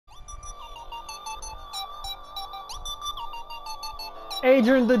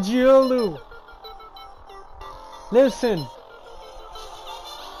Adrian the Giolu. Listen.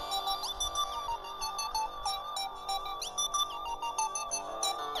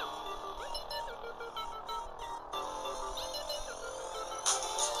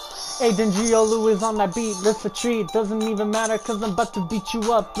 Aiden Giolu is on that beat, let's retreat. Doesn't even matter cause I'm about to beat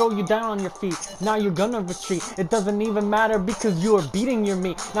you up, throw you down on your feet. Now you're gonna retreat, it doesn't even matter because you're beating your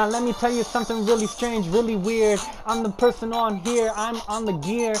meat. Now let me tell you something really strange, really weird. I'm the person on here, I'm on the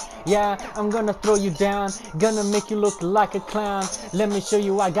gear. Yeah, I'm gonna throw you down, gonna make you look like a clown. Let me show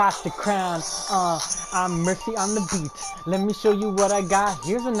you I got the crown. I'm Mercy on the beat. Let me show you what I got.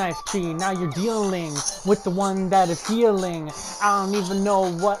 Here's a nice tree. Now you're dealing with the one that is healing. I don't even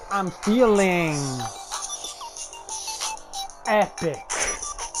know what I'm feeling. Epic.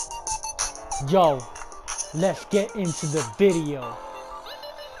 Yo, let's get into the video.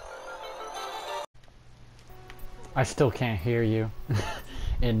 I still can't hear you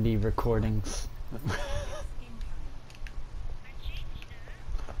in the recordings.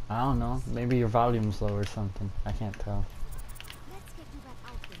 I don't know, maybe your volume's low or something. I can't tell.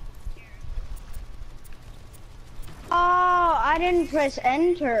 Oh, I didn't press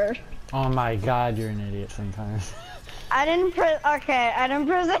enter. Oh my god, you're an idiot sometimes. I didn't press, okay, I didn't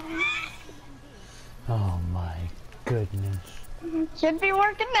press it. Oh my goodness. Should be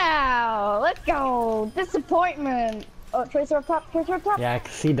working now. Let's go. Disappointment. Oh, Tracer up top, Tracer up top. Yeah, I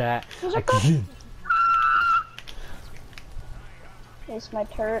can see that. Tracer I up can top. see. Place my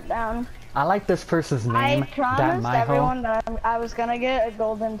turret down. I like this person's name. I promised that everyone that I was gonna get a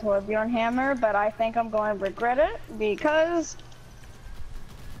golden Torbjorn hammer, but I think I'm going to regret it because,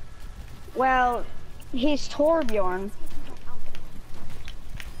 well, he's Torbjorn.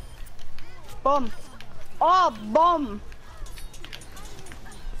 Boom. Oh, boom.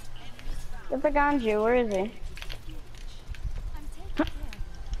 Get the Ganju, where is he?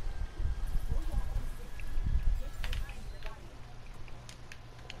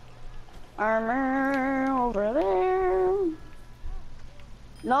 Armor over there.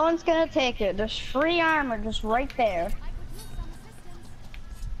 No one's gonna take it. There's free armor just right there.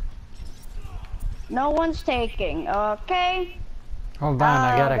 No one's taking. Okay. Hold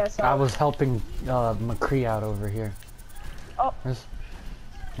on, I was helping McCree out over here. Oh.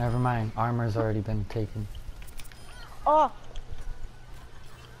 Never mind, armor's already been taken. Oh.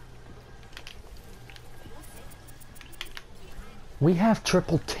 We have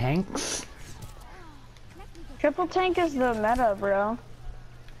triple tanks? Triple tank is the meta, bro.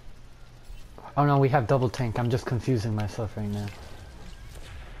 Oh no, we have double tank. I'm just confusing myself right now.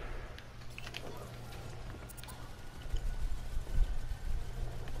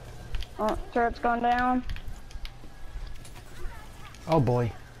 Oh, turret's going down. Oh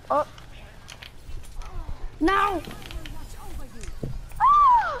boy. Oh. No!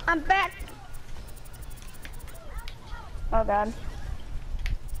 Oh, I'm back! Oh god.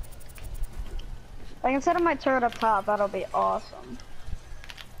 If I can set up my turret up top, that'll be awesome.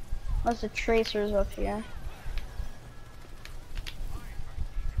 Unless the Tracer's up here.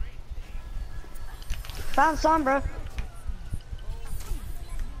 Found Sombra.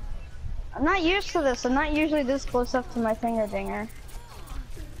 I'm not used to this. I'm not usually this close up to my finger dinger.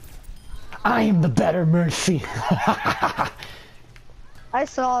 I am the better Mercy. I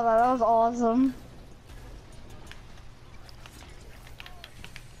saw that. That was awesome.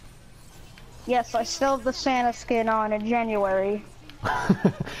 Yes, I still have the Santa skin on in January.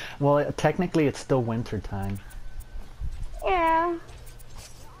 Well, technically it's still winter time. Yeah.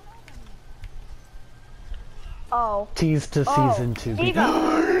 Oh. Tease to season 2.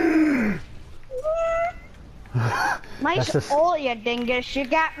 Nice ult, you dingus. You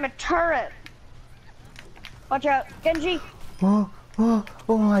got my turret. Watch out, Genji. Oh,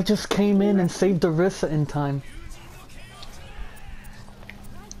 I just came in and saved Orisa in time.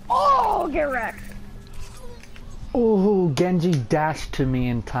 Oh, get wrecked. Oh, Genji dashed to me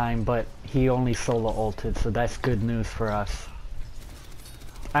in time, but he only solo ulted, so that's good news for us.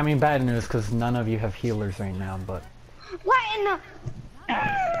 I mean, bad news, because none of you have healers right now, but... What in the...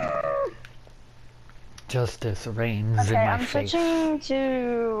 Justice reigns in my face. Okay, I'm switching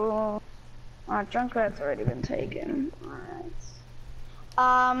to... Oh, Junkrat's already been taken.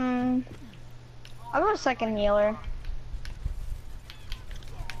 Alright. I'll go second healer.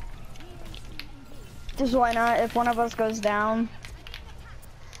 Just why not, if one of us goes down.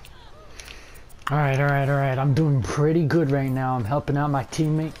 Alright, I'm doing pretty good right now. I'm helping out my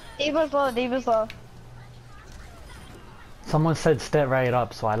teammate. D.Va's low, D.Va's low. Someone said step right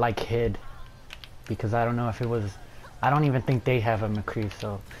up, so I like hid. Because I don't know if it was... I don't even think they have a McCree,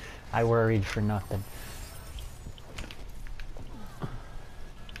 so I worried for nothing.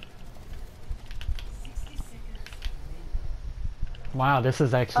 Wow, this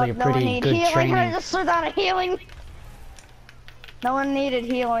is actually a no one pretty needed good healing. training. I just threw down a healing. No one needed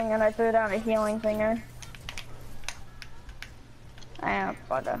healing, and I threw down a healing finger. I am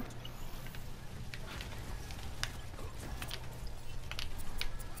bugger.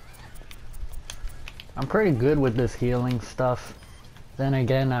 I'm pretty good with this healing stuff. Then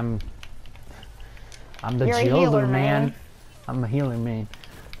again, I'm the You're a jailer, healer, man. man. I'm a healer, man.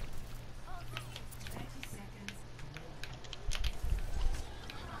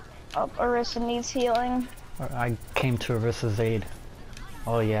 Oh, Orisa needs healing. I came to Arissa's aid.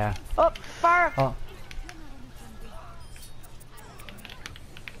 Oh yeah. Oh, fire! Oh.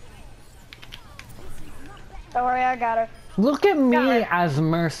 Don't worry, I got her. Look at me Got her. as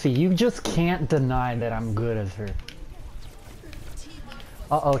Mercy. You just can't deny that I'm good as her.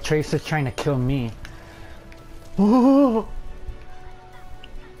 Uh-oh, Tracer's trying to kill me. Ooh.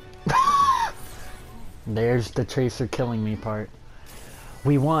 There's the Tracer killing me part.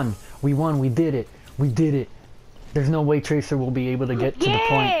 We won. We won. We did it. We did it. There's no way Tracer will be able to get to the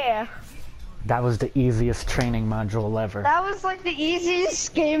point. Yeah! That was the easiest training module ever. That was like the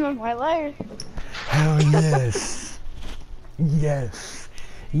easiest game of my life. Hell yes. Yes.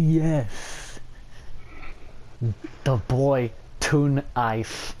 Yes. The boy, Toon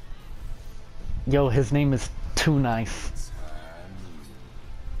Ice. Yo, his name is Toon Ice.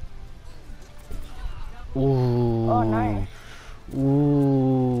 Ooh. Oh, nice.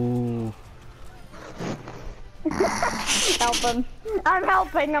 Ooh. Help him. I'm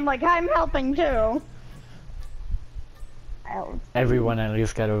helping. I'm like, I'm helping too. Everyone at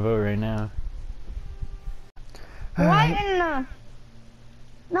least got a vote right now. What in the...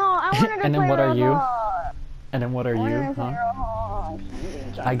 No, I wanted to And then play what are you? Roblox. And then what are I wanted you, to play huh?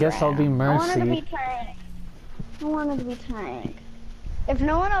 Roblox. I guess I'll be I wanted to be Mercy. tank. I wanted to be tank. If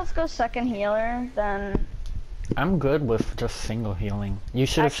no one else goes second healer, then... I'm good with just single healing. You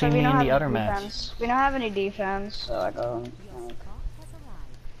should have Actually, seen we me don't in have the other defense. match. We don't have any defense, so I go tank.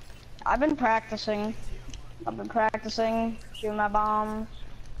 I've been practicing. Shooting my bombs.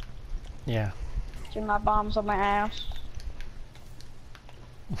 Yeah. Shooting my bombs on my ass.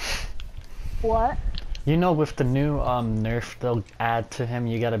 What? You know, with the new nerf they'll add to him,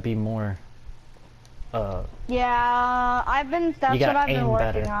 you gotta be more. Yeah, that's what gotta I've been aim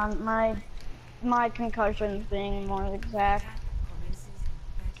working better. on. My concussions being more exact.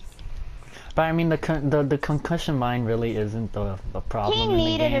 But I mean, the concussion mine really isn't the problem He in the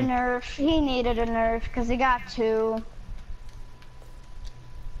needed a game. nerf. He needed a nerf because he got two.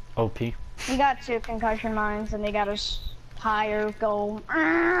 OP. He got two concussion mines, and they got his tire go.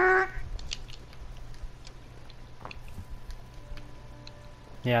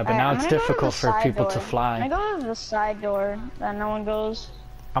 Yeah, but Alright, now I'm it's gonna go to difficult the for side people door. to fly. I'm gonna go to the side door that no one goes.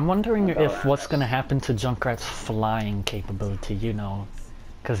 I'm wondering I'll go if around what's this. gonna happen to Junkrat's flying capability. You know,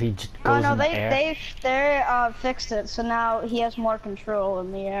 because he goes Oh no, in the air. they fixed it, so now he has more control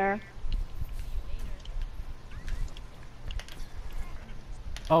in the air.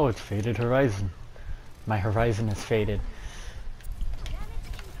 Oh, it's faded horizon. My horizon is faded.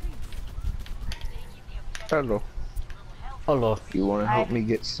 Hello. Hello. You want to help me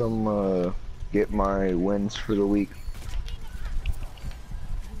get some, get my wins for the week?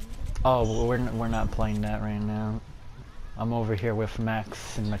 Oh, well, we're not playing that right now. I'm over here with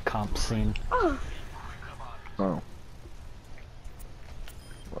Max in the comp scene. Oh. Well,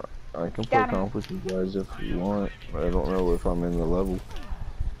 I can play Got him. comp with you guys if you want, but I don't know if I'm in the level.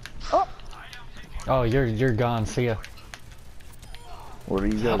 Oh, Oh, you're gone. See ya. What are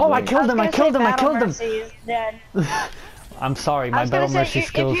you guys Oh, I doing? killed him! I killed him! I killed him! Mercy is dead. I'm sorry, I my was Battle gonna say, Mercy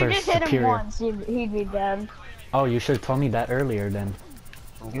skills if you are just hit him superior. once, he'd be dead. Oh, you should have told me that earlier then.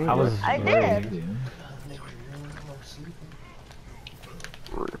 I was. I did.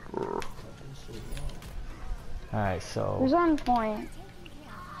 Alright, so. Who's on point?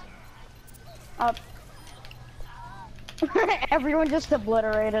 Up. Everyone just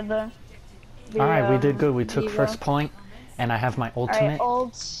obliterated the Alright, we did good. We took Diva. first point, and I have my ultimate.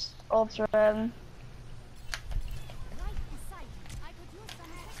 Alright, ult's red.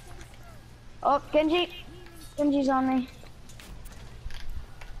 Oh, Genji! Genji's on me.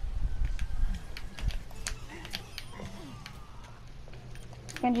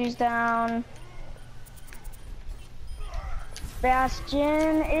 Genji's down.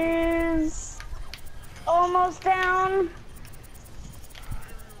 Bastion is almost down.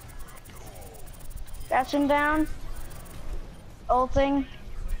 Bastion down. Ulting.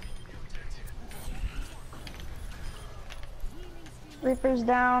 Reaper's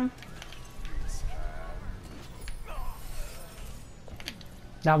down.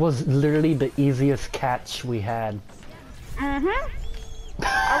 That was literally the easiest catch we had. Mm-hmm.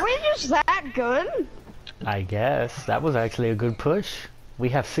 Are we just that good? I guess. That was actually a good push. We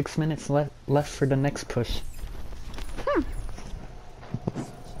have 6 minutes left for the next push.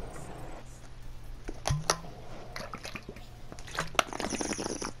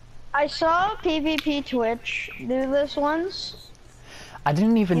 I saw PvP Twitch do this once. I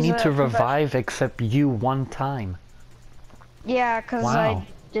didn't even He's need a to revive except you one time. Yeah, cause Wow.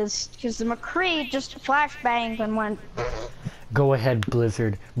 cause the McCree just flashbanged and went. Go ahead,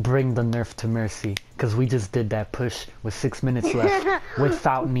 Blizzard. Bring the nerf to Mercy. Cause we just did that push with 6 minutes left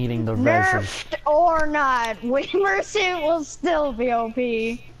without needing the reses. Nerfed or not, Mercy will still be OP.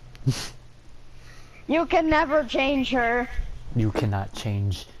 You can never change her. You cannot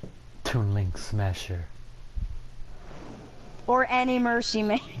change Toon Link Smasher. Or any Mercy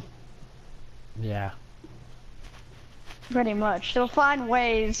main. Yeah. Pretty much. They'll find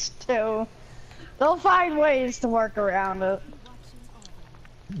ways to work around it.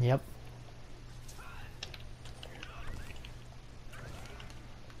 Yep.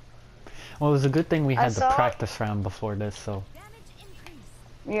 Well, it was a good thing we had the practice round before this, so.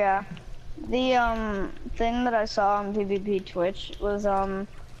 Yeah. The thing that I saw on PvP Twitch was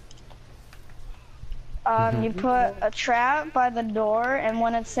you put a trap by the door, and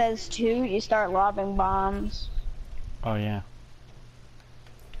when it says 2, you start lobbing bombs. Oh yeah.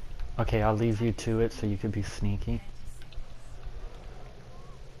 Okay, I'll leave you to it so you could be sneaky.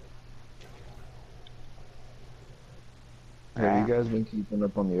 Have you guys been keeping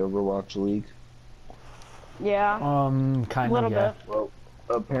up on the Overwatch League? Yeah. Kind of, yeah. bit. Well,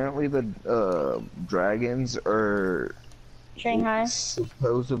 apparently the Dragons are Shanghai.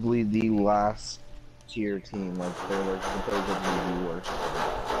 supposedly the last tier team. Like they're like supposedly the worst.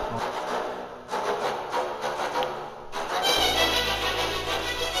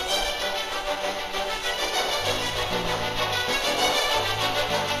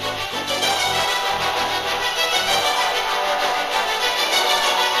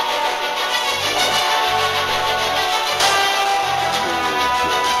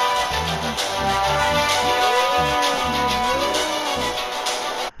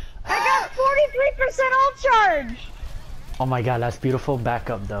 I got 43% ult charge! Oh my god, that's beautiful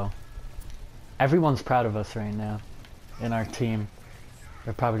backup though. Everyone's proud of us right now in our team.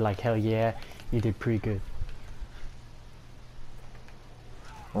 They're probably like, hell yeah, you did pretty good.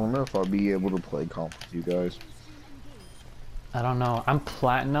 I don't know if I'll be able to play comp with you guys. I don't know. I'm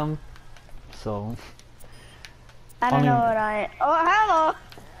platinum, so. I don't know what I. Oh, hello!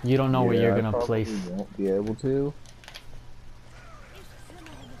 You don't know where you're I gonna probably place. won't be able to.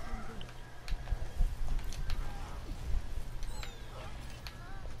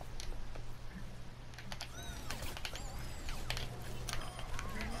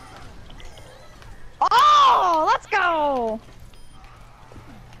 Oh, let's go!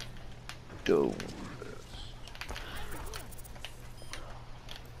 Go.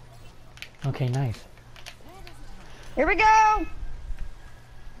 Okay, nice. Here we go!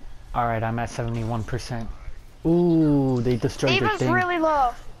 Alright, I'm at 71%. Ooh, they destroyed their Eva's thing. really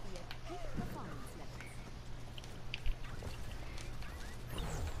low.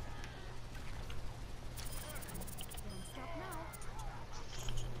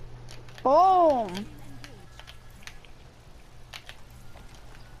 Boom!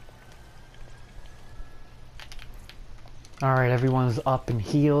 Alright, everyone's up and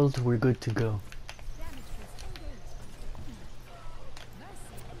healed. We're good to go.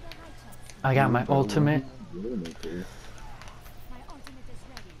 I got my ultimate.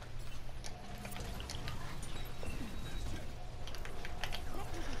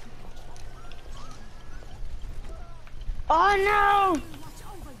 Oh no!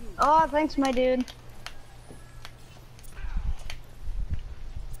 Oh, thanks, my dude.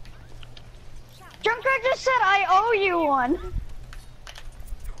 Junker just said I owe you one. Did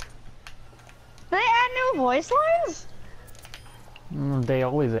they add new voice lines? They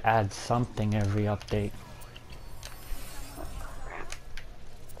always add something every update.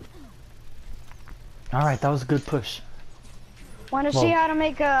 Alright, that was a good push. Want to see how to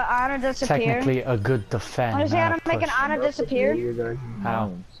make a honor disappear? Technically a good defend. Want to see how to make an honor disappear?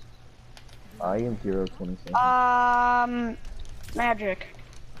 How? I am hero 27. Magic.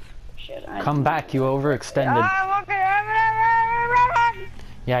 Shit. Come back, you overextended.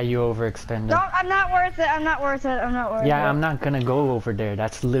 Yeah, you overextended. No, I'm not worth it. I'm not worth it. I'm not worth it. Yeah, I'm not gonna go over there.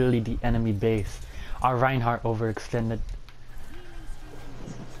 That's literally the enemy base. Our Reinhardt overextended.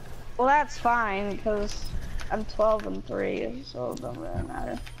 Well, that's fine because I'm 12 and 3, so it doesn't really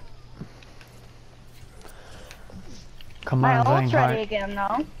matter. Come My on, ult's ready Reinhardt. again,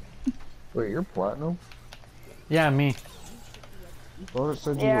 though. Wait, you're platinum? Yeah, me. thought it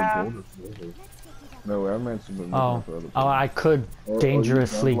said you Yeah. were gold or silver. No, I meant to be looking Oh, for other oh, I could Or you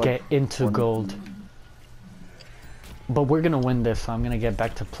dangerously have, like, get into 20 gold. But we're gonna win this, so I'm gonna get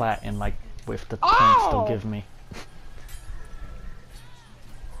back to plat and like with the points they'll give me.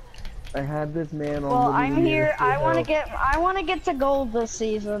 I had this man on Well, the I'm here. I want to get. get to gold this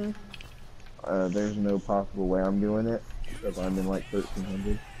season. There's no possible way I'm doing it because I'm in like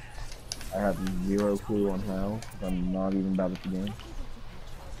 1300. I have zero clue on how. 'Cause I'm not even bad at the game.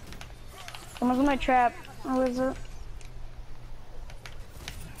 Someone's in my trap. Who is it?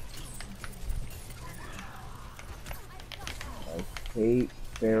 I hate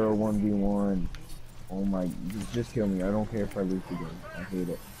Pharaoh 1v1. Oh my, just kill me. I don't care if I lose the game. I hate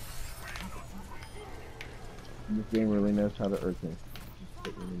it. This game really knows how to irk me.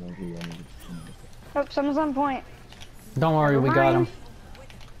 Just really knows who I need to- Oh, someone's on point. Don't worry, Never we got him.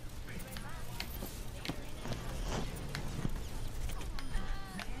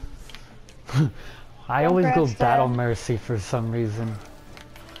 I always go Congrats, battle Dad. mercy for some reason.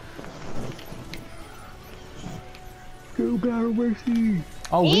 Go battle mercy!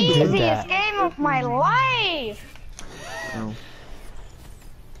 Oh, we did Easiest that. game of my life. Oh.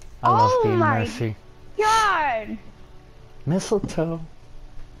 I love Oh being my- mercy. God, Mistletoe.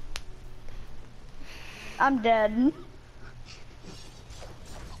 I'm dead.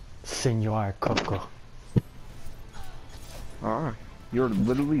 Senor Coco. Ah, you're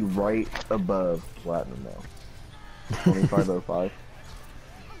literally right above platinum now. 2505.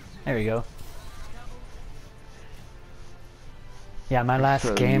 There we go. Yeah, my last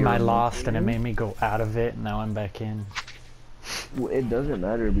So game you're I in lost and it game? made me go out of it. Now I'm back in. Well, it doesn't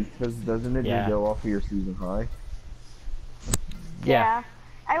matter because doesn't it Yeah. just go off of your season high? Yeah.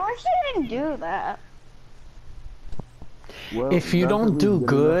 I wish they didn't do that. Well, If you that's at don't least do enough.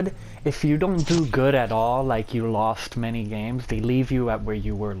 good, if you don't do good at all, like you lost many games, they leave you at where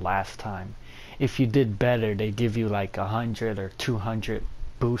you were last time. If you did better, they give you like 100 or 200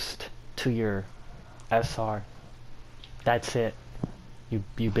 boost to your SR. That's it.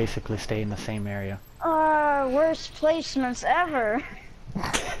 You basically stay in the same area. Worst placements ever.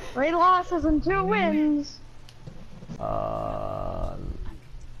 3 losses and 2 wins.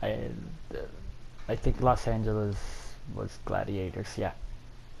 I think Los Angeles was Gladiators, yeah.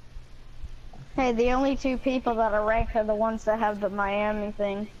 Hey, the only 2 people that are ranked are the ones that have the Miami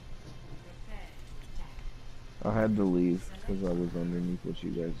thing. I had to leave because I was underneath what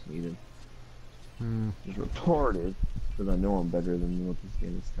you guys needed. It's retarded because I know I'm better than what this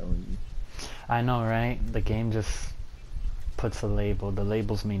game is telling me. I know, right? The game just puts a label. The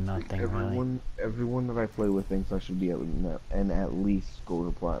labels mean nothing, really. Everyone that I play with thinks I should be at least gold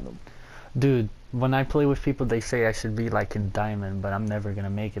or platinum. Dude, when I play with people, they say I should be like in diamond, but I'm never gonna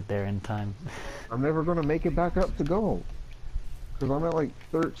make it there in time. I'm never gonna make it back up to gold. Because I'm at like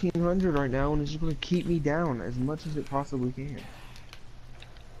 1300 right now and it's just gonna keep me down as much as it possibly can.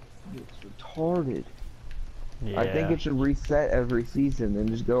 It's retarded. Yeah. I think it should reset every season and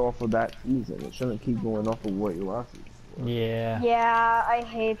just go off of that season. It shouldn't keep going off of what your last season was. Yeah. Yeah, I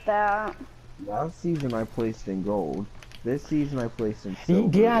hate that. Last season I placed in gold. This season I placed in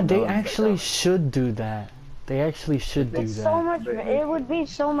silver. Yeah, and they now I'm actually down. should do that. They actually should do It's so that. much. It would be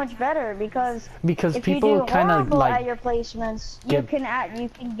so much better because Because if you people do kind of horrible at like, your placements, you get-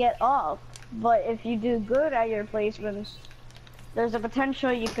 can get up. But if you do good at your placements, there's a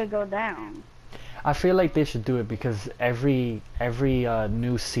potential you could go down. I feel like they should do it because every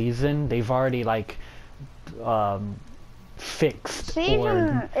new season they've already like fixed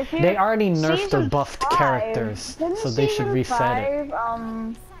or If you, they already nerfed or season buffed 5, characters, didn't so they should season reset it.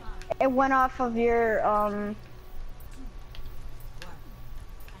 5, it went off of your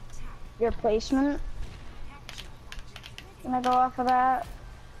placement. Can I go off of that?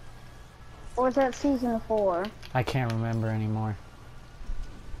 Or was that season 4? I can't remember anymore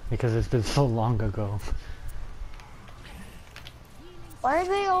because it's been so long ago. Why are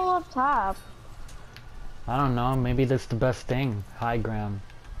they all up top? I don't know, maybe that's the best thing, high ground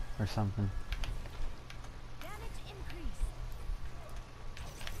or something.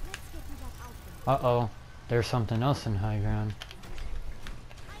 Uh-oh, there's something else in high ground.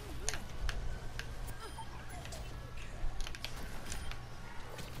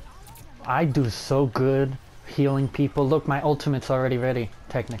 I do so good healing people. Look, my ultimate's already ready,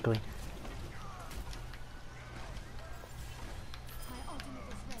 technically.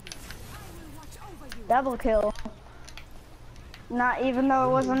 Double kill. Not even though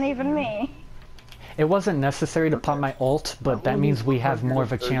it wasn't even me. It wasn't necessary to pop my ult, but that means we have more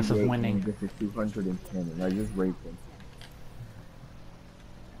of a chance of winning. This is 210 and I just raped him.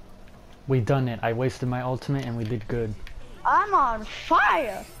 We done it. I wasted my ultimate and we did good. I'm on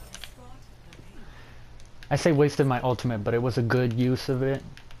fire. I say wasted my ultimate, but it was a good use of it.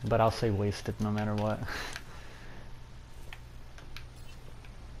 But I'll say wasted no matter what.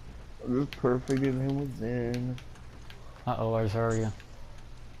 This perfect and him was in. Uh-oh, where's Zarya?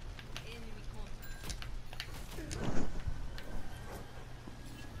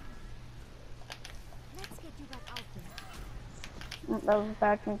 That was a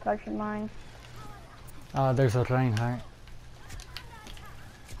bad concussion mine. There's a Reinhardt.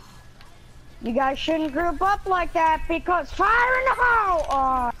 You guys shouldn't group up like that because fire in the hole!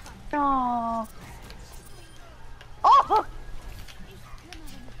 Oh, no. Oh!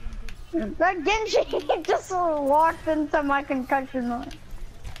 That Genji just walked into my concussion line.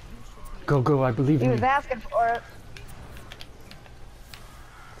 Go, go, I believe He in was you. asking for it.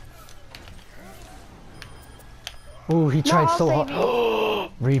 Ooh, he tried I'll so save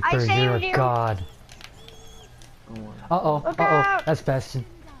hard. Reaper, you're saved a you. god. Uh-oh, Look uh-oh. out. That's Bastion.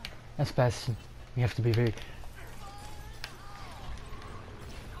 That's Bastion. We have to be very...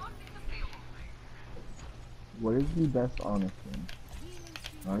 What is the best honest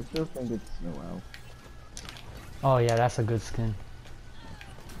one? I still think it's Noel. Oh yeah, that's a good skin.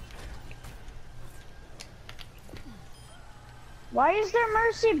 Why is there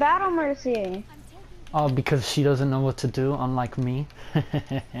Mercy battle Mercy? Oh, because she doesn't know what to do, unlike me.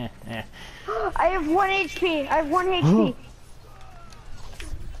 I have 1 HP. I have 1 HP.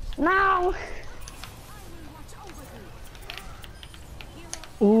 No.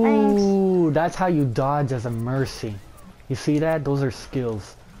 Ooh, that's how you dodge as a Mercy. You see that? Those are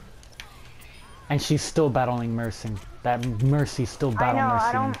skills. And she's still battling Mercy. That Mercy's still I battling know. Mercy.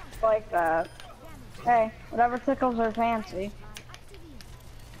 I don't like that. Hey, whatever tickles her fancy.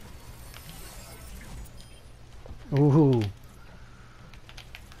 Ooh.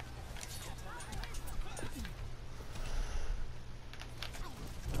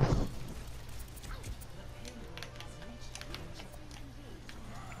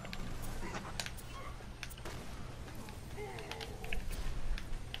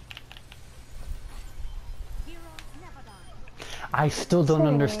 I still don't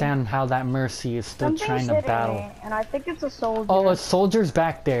understand how that Mercy is still Something's trying to hitting battle. me, and I think it's a soldier. Oh, a soldier's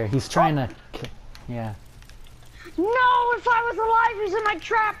back there. He's trying to... Yeah. No, if I was alive, he's in my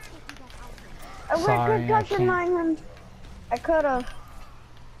trap. I Sorry, I would concussion can't. mine him. I could have.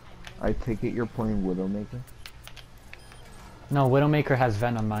 I take it you're playing Widowmaker? No, Widowmaker has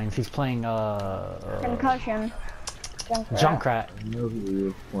Venom mines. He's playing, Concussion. Junkrat. I know who he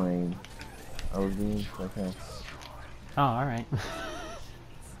was playing. I was being okay. Oh, alright.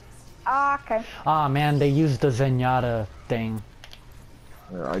 Okay. Ah, man, they used the Zenyatta thing.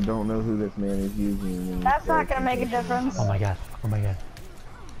 I don't know who this man is using. That's not gonna make a difference. Oh my god. Oh my god.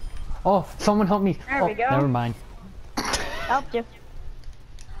 Oh, someone help me. There we go. Never mind. Helped you.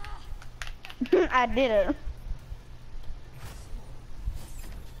 I did it.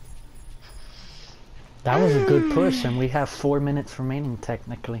 That was a good push, and we have 4 minutes remaining,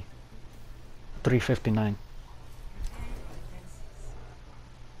 technically. 3:59.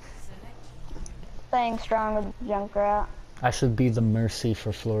 Staying strong with Junkrat. I should be the Mercy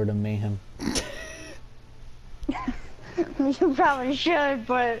for Florida Mayhem. You probably should,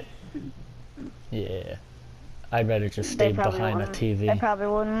 but Yeah. I'd rather just stay behind a They TV. probably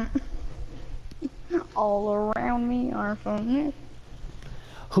wouldn't. All around me are from.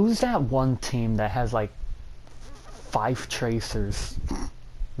 Who's that one team that has like 5 tracers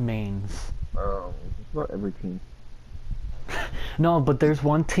mains? It's not every team. No, but there's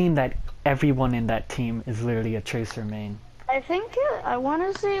one team that everyone in that team is literally a tracer main. I think I want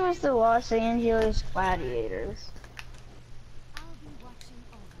to say it was the Los Angeles Gladiators.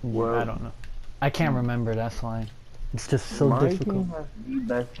 Well, I don't know. I can't remember, that's why. It's just so my difficult. team has the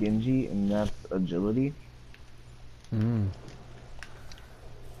best Genji, and that's agility. Mm.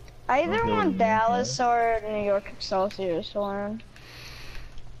 I either Okay, want okay. Dallas or New York Excelsior to learn.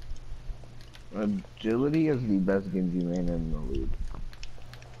 Agility is the best Genji man in the league.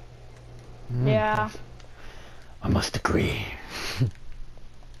 Mm. Yeah. I must agree.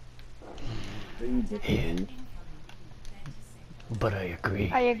 Yeah. But I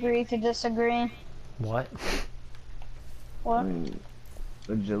agree. I agree to disagree. What? What?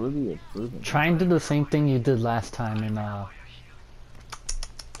 Agility is proven. Try and do the same thing you did last time in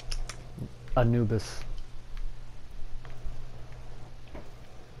Anubis.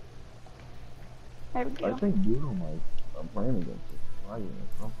 There we I go. think you know I'm playing against it. Why you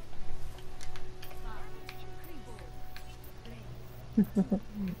know?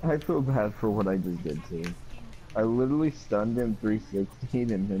 I feel bad for what I just did to him. I literally stunned him 360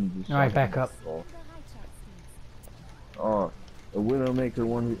 and then just. Alright, shot back him up. in the skull. Oh, a Widowmaker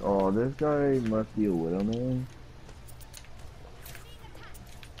one. Oh, this guy must be a Widowman.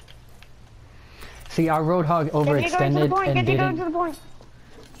 See, our Roadhog overextended and didn't. To the point.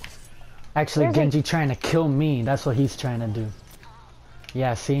 Actually, Where's Genji trying to kill me. That's what he's trying to do.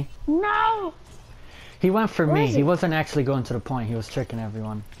 Yeah, see? No! He went for Where me. is He he? wasn't actually going to the point. He was tricking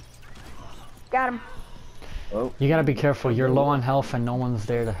everyone. Got him. Oh, You gotta be careful. You're low on health and no one's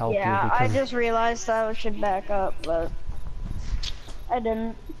there to help Yeah, you. I Because just realized that I should back up, but I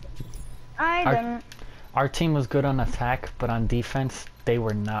didn't. I didn't. our team was good on attack, but on defense, they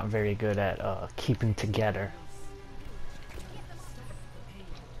were not very good at keeping together.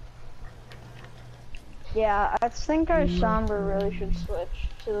 Yeah, I think our Sombra really should switch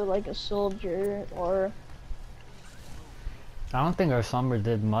to like a soldier or... I don't think our Sombra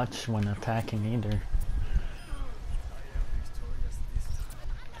did much when attacking either.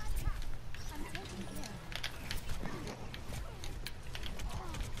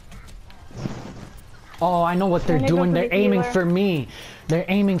 Oh, I know what they're doing. They're aiming for me. They're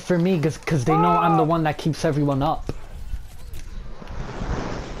aiming for me because they know I'm the one that keeps everyone up.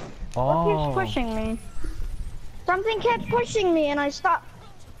 What keeps Oh. pushing me? Something kept pushing me and I stopped.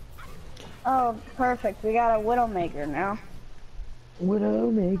 Oh, perfect. We got a Widowmaker now.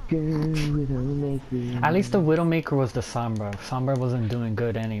 Widowmaker. At least the Widowmaker was the Sombra. Sombra wasn't doing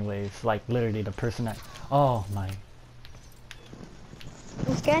good anyways. Like, literally, the person that... Oh, my...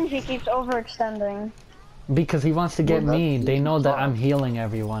 This Genji keeps overextending. Because he wants to get Well, me. that's They know that Genji's I'm healing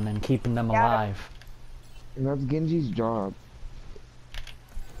everyone and keeping them Got it. alive. And that's Genji's job.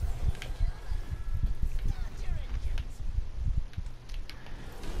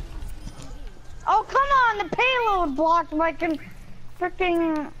 Oh, come on! The payload blocked my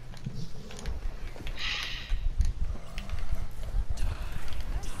freaking...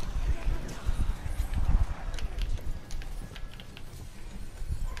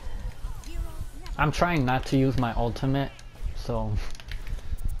 I'm trying not to use my ultimate, so...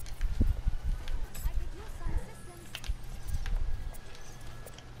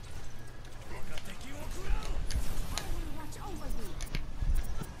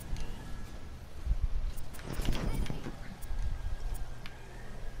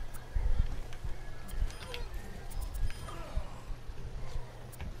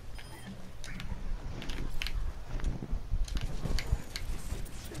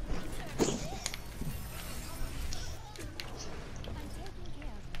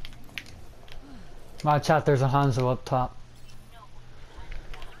 Watch out, there's a Hanzo up top.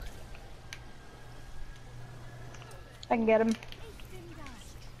 I can get him.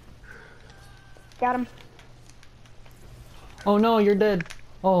 Got him. Oh no, you're dead.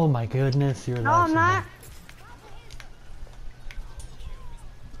 Oh my goodness, you're alive. No, I'm not.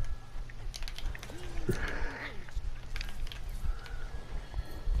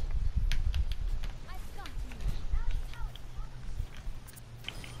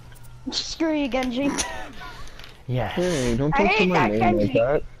 Screw you, Genji. Yes. Hey, don't I talk to hate my that name Genji. like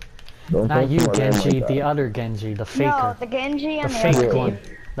that. Don't Not talk you, to my name Genji, like the that. other Genji, the faker. No, the Genji The and the fake other one.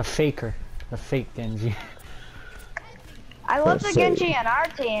 team. The faker. The fake Genji. I love the Let's Genji see. on our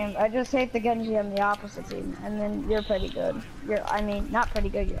team. I just hate the Genji on the opposite team. And then you're pretty good. I mean, not pretty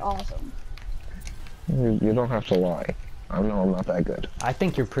good, you're awesome. You don't have to lie. I know I'm not that good. I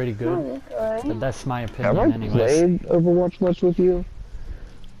think you're pretty good. Okay. But that's my Have opinion I anyways. played Overwatch much with you?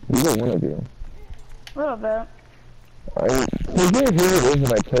 Either one of you. A little bit. Forget who it is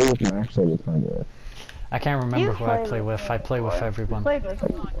that I play with Max all the time with. I can't remember You who I played play with. I play with before. everyone. Played with me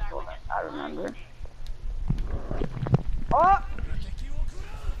before, I remember. Oh!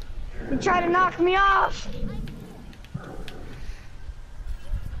 You tried to knock me off!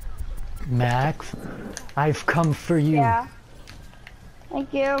 Max, I've come for you. Yeah.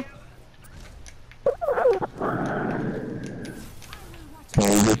 Thank you. Can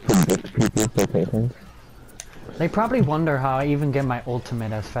we just predict people's locations? They probably wonder how I even get my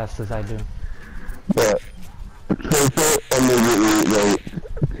ultimate as fast as I do. But, Tracer immediately, like,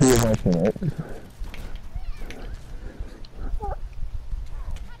 2 of my teammates.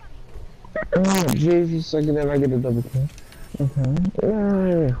 Oh, Jesus, I get a double kill.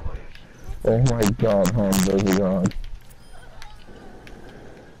 Okay. Oh my god, those are gone.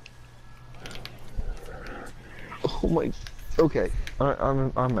 Oh my, okay,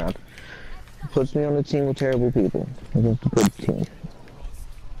 I'm mad. Puts me on a team with terrible people against a good team.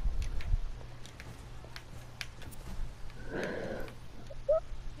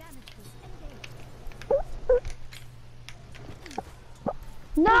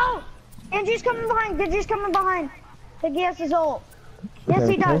 No! Genji's coming behind! Genji's coming behind! I think he has his ult. Yes,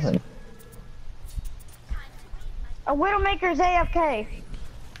 he does. A Widowmaker's AFK.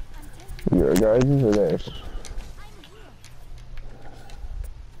 Your guys' or theirs?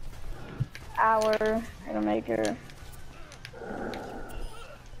 Our Widowmaker.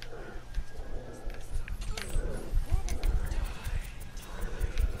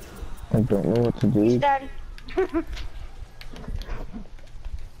 I don't know what to He's do dead.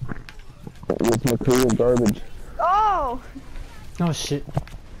 with my crew of garbage. Oh! Oh shit.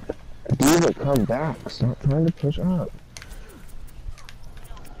 Diva, come back. Stop trying to push up.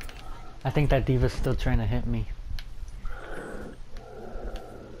 I think that diva's still trying to hit me.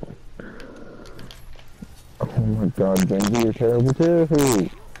 Oh my god, Benji, you're terrible too.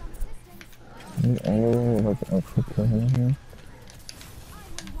 You only one with like extra kill here.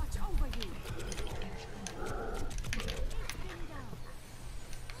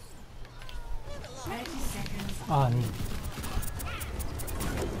 Oh,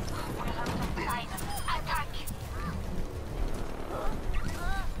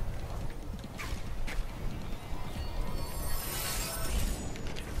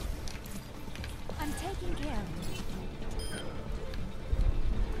 I'm taking care of you.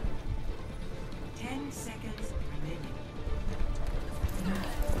 10 seconds remaining.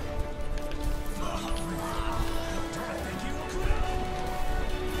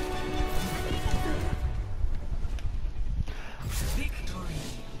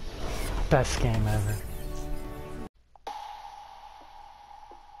 best game ever.